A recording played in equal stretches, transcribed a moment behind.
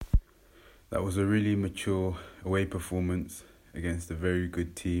That was a really mature away performance against a very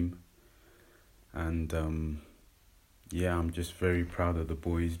good team. And I'm just very proud of the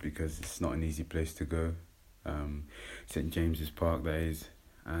boys because it's not an easy place to go. St James's Park, that is.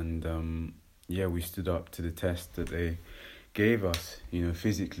 And we stood up to the test that they gave us.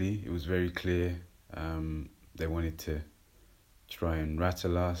 Physically, it was very clear. They wanted to try and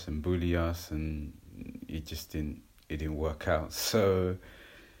rattle us and bully us, and it didn't work out. So,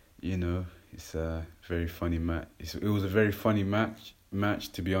 it's a very funny match. It was a very funny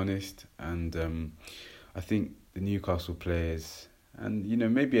match to be honest. And I think the Newcastle players and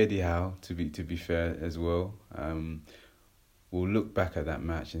maybe Eddie Howe to be fair as well, will look back at that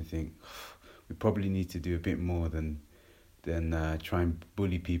match and think we probably need to do a bit more than try and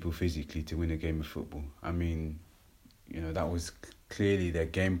bully people physically to win a game of football. I mean, that was clearly their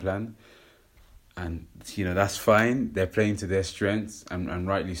game plan. And, that's fine. They're playing to their strengths, and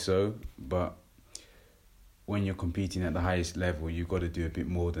rightly so. But when you're competing at the highest level, you've got to do a bit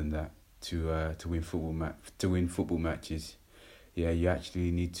more than that to win football matches. Yeah, you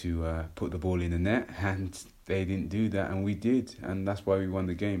actually need to put the ball in the net, and they didn't do that, and we did, and that's why we won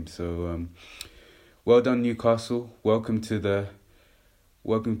the game. So, well done, Newcastle. Welcome to the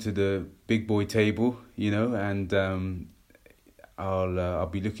big boy table. And I'll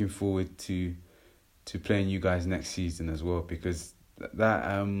be looking forward to playing you guys next season as well, because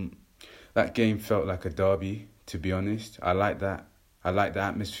that game felt like a derby, to be honest. I like that. I like the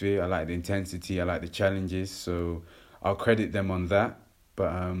atmosphere. I like the intensity. I like the challenges. So I'll credit them on that.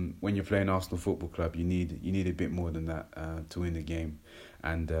 But when you're playing Arsenal Football Club, you need a bit more than that to win the game,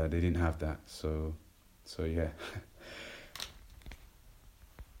 and they didn't have that. So yeah.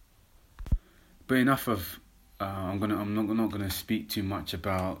 But enough of. I'm not gonna speak too much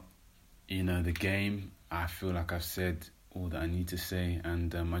about the game. I feel like I've said all that I need to say,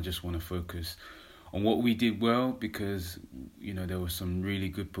 and I just want to focus on what we did well, because there were some really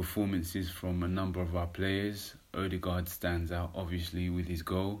good performances from a number of our players. Odegaard stands out obviously with his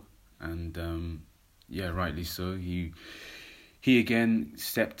goal, and rightly so. He again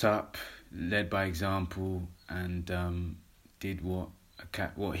stepped up, led by example, and did what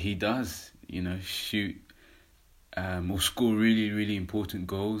he does. Shoot. Or score really, really important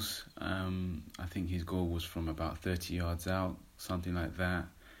goals. I think his goal was from about 30 yards out, something like that.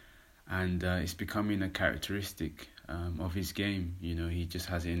 And it's becoming a characteristic of his game. He just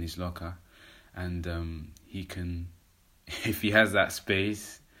has it in his locker. And he can, if he has that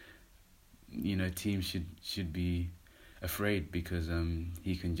space, teams should be afraid, because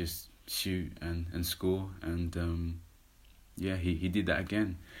he can just shoot and score. And he did that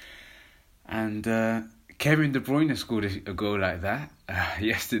again. And Kevin De Bruyne scored a goal like that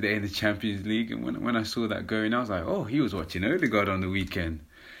yesterday in the Champions League, and when I saw that going, I was like, oh, he was watching Odegaard on the weekend.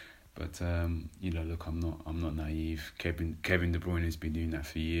 But look, I'm not naive. Kevin De Bruyne has been doing that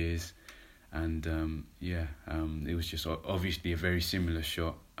for years, and it was just obviously a very similar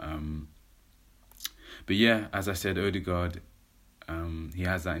shot. But yeah, as I said, Odegaard, he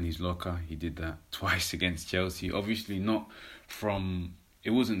has that in his locker. He did that twice against Chelsea. Obviously not from. It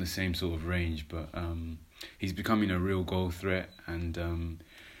wasn't the same sort of range, but he's becoming a real goal threat. And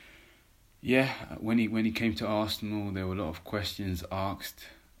when he came to Arsenal, there were a lot of questions asked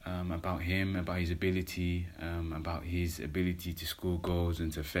about him, about his ability, to score goals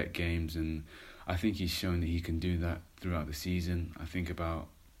and to affect games. And I think he's shown that he can do that throughout the season. I think about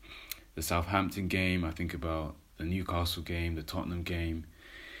the Southampton game. I think about the Newcastle game, the Tottenham game.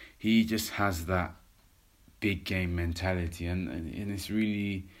 He just has that big game mentality, and it's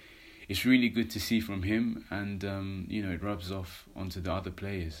really good to see from him, and it rubs off onto the other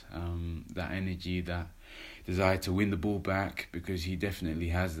players, that energy, that desire to win the ball back, because he definitely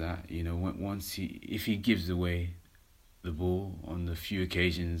has that. If he gives away the ball on the few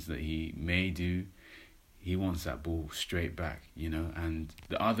occasions that he may do, he wants that ball straight back, and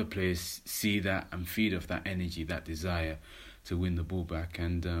the other players see that and feed off that energy, that desire to win the ball back.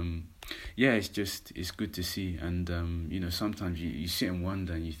 And it's good to see. And sometimes you sit and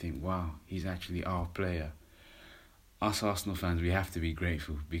wonder and you think, wow, he's actually our player. Us Arsenal fans, we have to be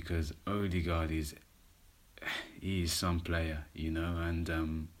grateful, because Odegaard is some player,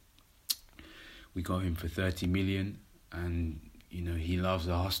 and we got him for 30 million, and he loves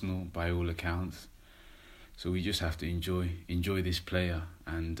Arsenal by all accounts. So we just have to enjoy this player,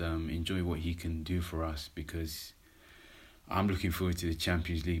 and enjoy what he can do for us, because I'm looking forward to the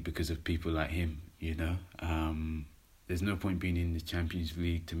Champions League because of people like him, There's no point being in the Champions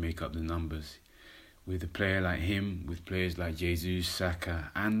League to make up the numbers. With a player like him, with players like Jesus,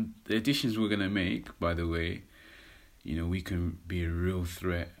 Saka, and the additions we're going to make, by the way, we can be a real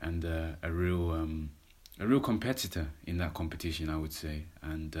threat and a real competitor in that competition, I would say.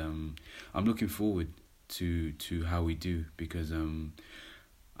 And I'm looking forward to how we do, because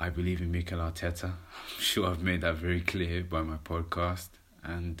I believe in Mikel Arteta. I'm sure I've made that very clear by my podcast.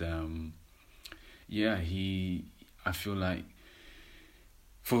 And I feel like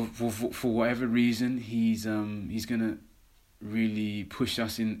for whatever reason, he's gonna really push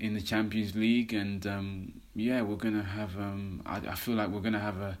us in the Champions League, and we're gonna have I feel like we're gonna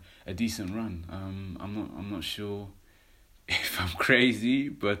have a decent run. I'm not sure if I'm crazy,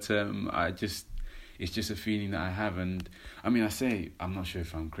 but it's just a feeling that I have. And I mean, I say I'm not sure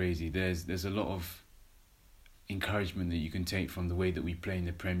if I'm crazy. There's a lot of encouragement that you can take from the way that we play in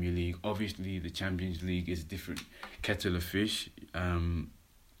the Premier League. Obviously, the Champions League is a different kettle of fish,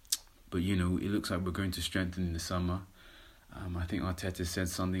 but it looks like we're going to strengthen in the summer. I think Arteta said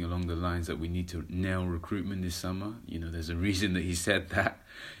something along the lines that we need to nail recruitment this summer. There's a reason that he said that.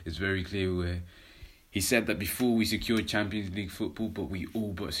 It's very clear where he said that before we secured Champions League football, but we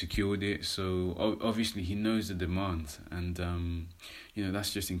all but secured it. So obviously he knows the demands, and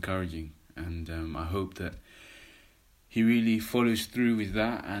that's just encouraging. And I hope that he really follows through with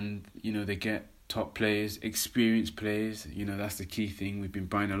that, and they get top players, experienced players. That's the key thing. We've been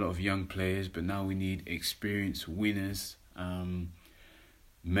buying a lot of young players, but now we need experienced winners.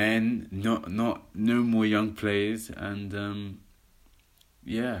 Men, no more young players, and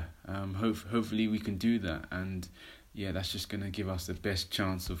hopefully we can do that, and that's just going to give us the best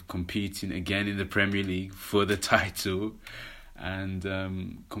chance of competing again in the Premier League for the title, and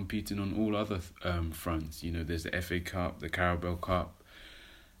competing on all other fronts. There's the FA Cup, the Carabao Cup,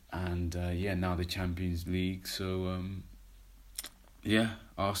 and now the Champions League. So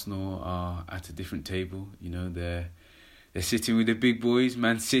Arsenal are at a different table. They're sitting with the big boys,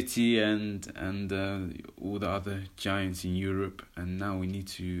 Man City and all the other giants in Europe, and now we need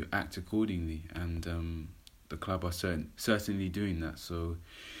to act accordingly. And the club are certainly doing that. So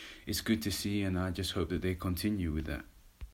it's good to see, and I just hope that they continue with that.